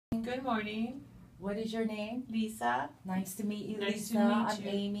Good morning, What is your name? Lisa. Nice to meet you, Nice to Lisa. meet I'm you.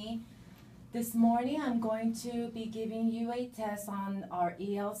 Amy. This morning I'm going to be giving you a test on our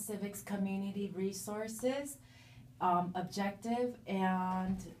EL Civics Community Resources objective,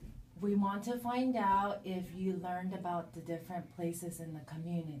 and we want to find out if you learned about the different places in the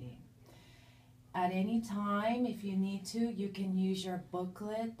community. At any time, if you need to, you can use your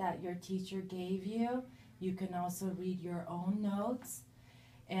booklet that your teacher gave you. You can also read your own notes.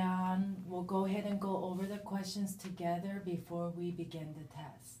 And we'll go ahead and go over the questions together before we begin the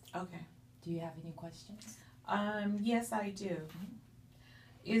test. Okay. Do you have any questions? Yes, I do.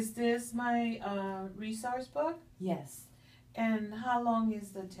 Is this my resource book? Yes. And how long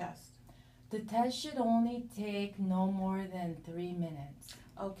is the test? The test should only take no more than 3 minutes.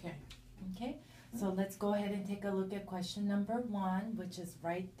 Okay. Okay? So let's go ahead and take a look at question number 1, which is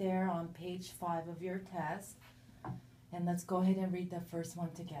right there on page 5 of your test. And let's go ahead and read the first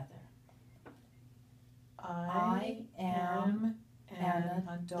one together. I am an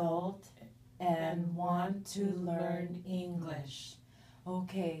adult and want to learn English.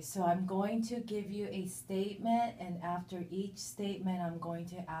 Okay, so I'm going to give you a statement, and after each statement I'm going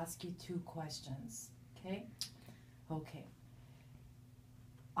to ask you 2 questions. Okay? Okay.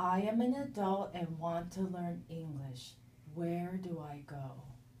 I am an adult and want to learn English. Where do I go?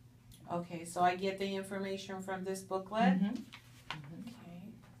 Okay, so I get the information from this booklet? Okay.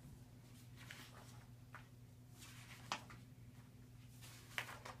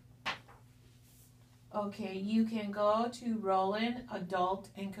 Okay, you can go to Roland Adult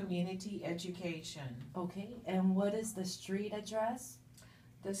and Community Education. Okay, and what is the street address?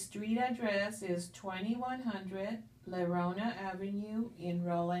 The street address is 2100 Lerona Avenue in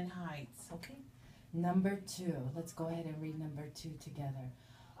Roland Heights. Okay. Number 2. Let's go ahead and read number 2 together.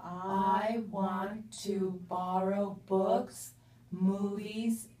 I want to borrow books,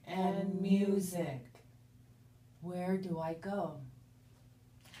 movies, and music. Where do I go?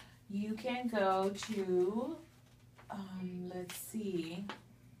 You can go to, let's see,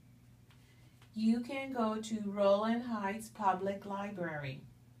 you can go to Roland Heights Public Library.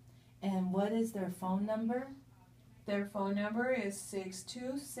 And what is their phone number? Their phone number is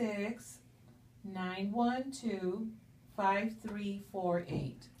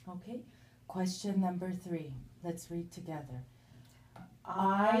 626-912-5348. Okay. Question number 3. Let's read together.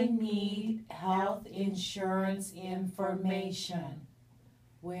 I need health insurance information.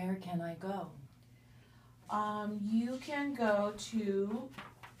 Where can I go? You can go to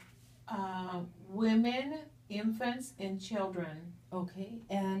Women, Infants, and Children. Okay.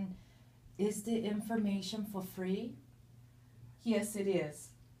 And is the information for free? Yes, it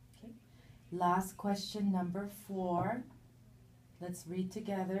is. Okay. Last question number 4. Let's read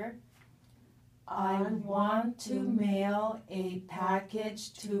together. I want to mail a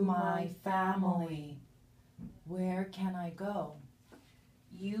package to my family. Where can I go?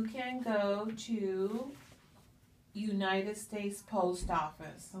 You can go to United States Post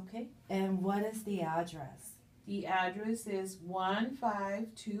Office. Okay. And what is the address? The address is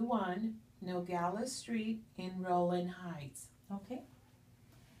 1521 Nogales Street in Roland Heights. Okay.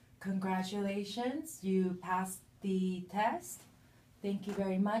 Congratulations. You passed the test. Thank you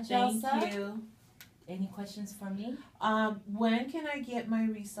very much, Thank Elsa. you. Any questions for me? When can I get my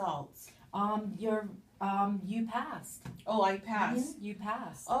results? You passed. Oh, I passed. You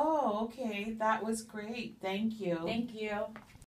passed. Oh, okay. That was great. Thank you. Thank you.